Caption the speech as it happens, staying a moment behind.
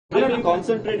BJP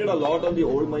concentrated a lot on the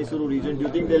old Mysuru region. Do you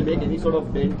think they'll make any sort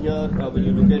of dent here when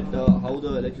you look at how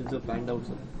the elections have panned out,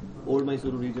 sir? Old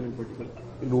Mysuru region in particular.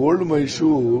 In old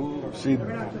Mysuru, see,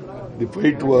 the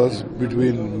fight was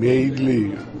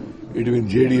mainly between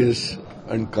JDS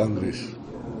and Congress.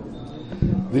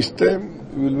 This time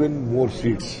we will win more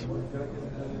seats.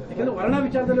 ಯಾಕಂದ್ರೆ ವರ್ಣ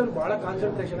ವಿಚಾರದಲ್ಲಿ ಅವರು ಬಹಳ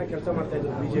concentration ಆಗಿ ಕೆಲಸ ಮಾಡ್ತಾ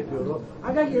ಇದ್ರು BJP ಅವರು.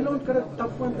 ಹಾಗಾಗಿ ಎಲ್ಲೋ ಒಂದ್ ಕಡೆ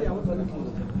ತಪ್ಪು ಅಂತ ಯಾವತ್ತೂ ಅನ್ನಿಸ್ಲಿಲ್ಲ.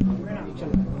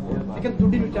 ಯಾಕಂದ್ರೆ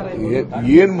ದುಡ್ಡಿನ ವಿಚಾರ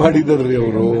ಏನ್ ಮಾಡಿದಾರ್ರಿ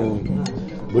ಅವರು?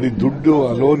 ಬರೀ ದುಡ್ಡು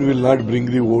alone will not bring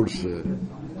the votes.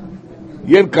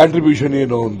 ಏನ್ ಕಾಂಟ್ರಿಬ್ಯೂಷನ್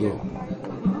ಏನೋ ಒಂದು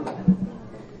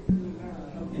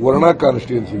ವರ್ಣ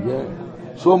ಕಾನ್ಸ್ಟಿಟ್ಯೂನ್ಸಿಗೆ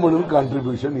ಸೋಮಣ್ಣನ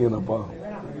ಕಾಂಟ್ರಿಬ್ಯೂಷನ್ ಏನಪ್ಪ?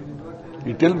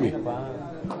 ಈ ಟೆಲ್ ಮಿ.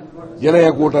 ಜನ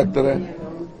ಯಾಕೆ ವೋಟ್ ಹಾಕ್ತಾರೆ?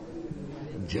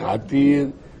 ಜಾತಿ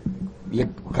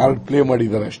ಕಾರ್ಡ್ ಪ್ಲೇ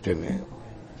ಮಾಡಿದ್ದಾರೆ ಅಷ್ಟೇನೆ.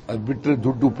 ಅದು ಬಿಟ್ಟರೆ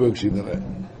ದುಡ್ಡು ಉಪಯೋಗಿಸಿದ್ದಾರೆ.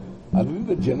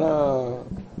 ಅದರಿಂದ ಜನ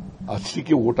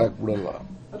ಅಷ್ಟಕ್ಕೆ ವೋಟ್ ಹಾಕ್ಬಿಡಲ್ಲ.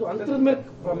 ಅದು ಅಂತರದ ಮೇಲೆ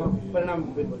ಪರಿಣಾಮ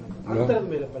ಬೀರ್ಬೋದು. ಅಂತರದ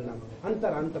ಮೇಲೆ ಪರಿಣಾಮ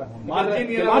ಅಂತರ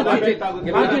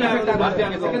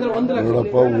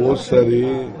ನೋಡಪ್ಪ, ಹೋದ್ ಸಾರಿ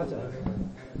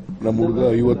ನಮ್ಮ ಹುಡುಗ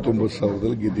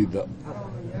 59,000 ಗೆದ್ದಿದ್ದ.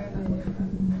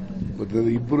 ಮತ್ತೆ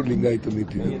ಇಬ್ಬರು ಲಿಂಗಾಯತ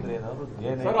ನಿಂತಿದ್ರು.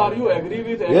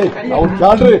 ಅವ್ರು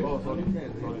ಕಾಡ್ರಿ.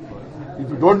 If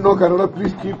you don't know Kannada,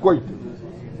 please keep quiet.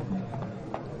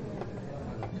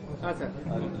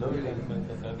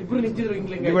 ಇಬ್ಬರು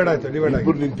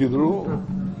ನಿಂತಿದ್ರು.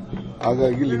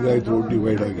 ಹಾಗಾಗಿ ಲಿಂಗಾಯತರು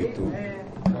ಡಿವೈಡ್ ಆಗಿತ್ತು.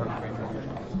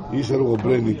 ಈ ಸಲ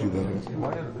ಒಬ್ಬರೇ ನಿಂತಿದ್ದಾರೆ.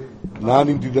 ನಾನು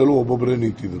ನಿಂತಿದ್ದಳು, ಒಬ್ಬೊಬ್ಬರೇ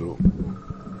ನಿಂತಿದ್ರು.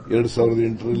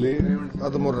 2008ರಲ್ಲಿ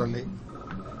 13ರಲ್ಲಿ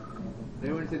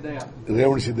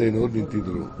ರೇವಣ್ ಸಿದ್ದಯ್ಯನವರು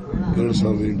ನಿಂತಿದ್ರು.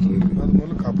 2008ರಲ್ಲಿ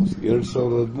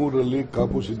 2013ರಲ್ಲಿ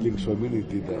ಕಾಪು ಸಿದ್ದಲಿಂಗ ಸ್ವಾಮಿ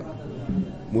ನಿಂತಿದ್ದ.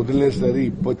 ಮೊದಲನೇ ಸಾರಿ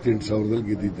 28,000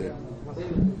 ಗೆದ್ದಿದ್ದೆ.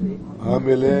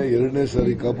 ಆಮೇಲೆ ಎರಡನೇ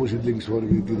ಸಾರಿ ಕಾಪು ಸಿದ್ದಲಿಂಗ ಸ್ವಾಮಿ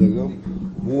ನಿಂತಿದ್ದಾಗ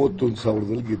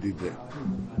 31,000 ಗೆದ್ದಿದ್ದೆ.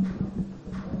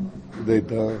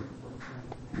 ಇದಾಯ್ತಾ?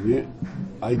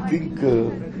 ಐ ಥಿಂಕ್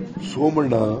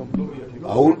ಸೋಮಣ್ಣ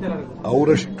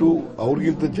ಅವರಷ್ಟು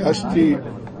ಅವ್ರಿಗಿಂತ ಜಾಸ್ತಿ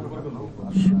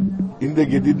ಹಿಂದೆ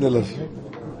ಗೆದ್ದಿದ್ನಲ್ಲ,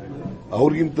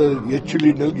 ಅವ್ರಿಗಿಂತ ಹೆಚ್ಚು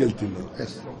ಲೀಡ್ನಲ್ಲಿ ಗೆಲ್ತಿಲ್ಲ.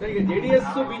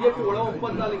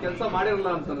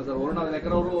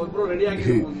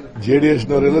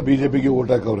 ಜೆಡಿಎಸ್ನವರೆಲ್ಲ ಬಿಜೆಪಿಗೆ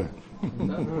ವೋಟ್ ಹಾಕವ್ರೆ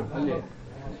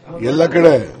ಎಲ್ಲ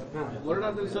ಕಡೆ.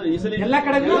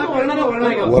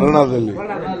 ವರ್ಣದಲ್ಲಿ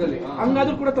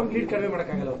ಹಂಗಾದ್ರೂ ಕೂಡ ತಮ್ಮ ಲೀಡ್ ಕಡಿಮೆ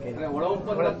ಮಾಡಕ್ಕಾಗಲ್ಲ.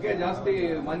 ಜಾಸ್ತಿ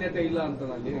ಮಾನ್ಯತೆ ಇಲ್ಲ ಅಂತ.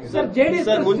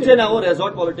 ಸರ್, ಮುಂಚೆ ನಾವು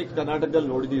ರೆಸಾರ್ಟ್ ಪಾಲಿಟಿಕ್ಸ್ ಕರ್ನಾಟಕದಲ್ಲಿ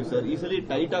ನೋಡಿದೀವಿ ಸರ್. ಈ ಸಲ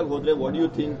ಟೈಟ್ ಆಗಿ ಹೋದ್ರೆ what you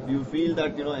think? You feel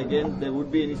that again there would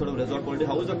be any sort of resort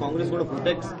politics? How is the Congress gonna to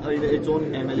protect its own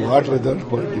MLA? What resort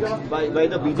politics? By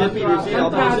the BJP we've seen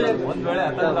operation.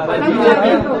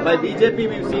 By BJP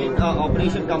we've seen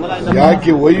Operation Kamala.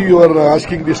 Yaki, why you are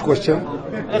asking this question?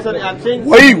 Yes, sir, I'm saying.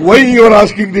 Why you are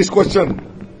asking this question?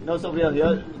 No, sir, we are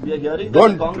hearing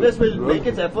that Congress will make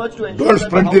its efforts to ensure. Don't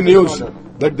spread the news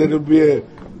that there will be a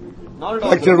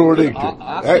fractured verdict.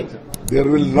 There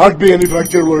will not be any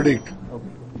fractured verdict.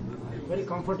 Very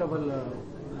comfortable.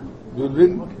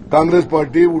 Congress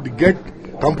party would get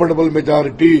comfortable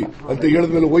majority. ಅಂತ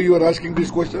ಹೇಳಿದ್ಮೇಲೆ why you are asking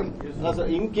this question? No, sir,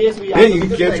 in case we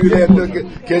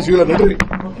will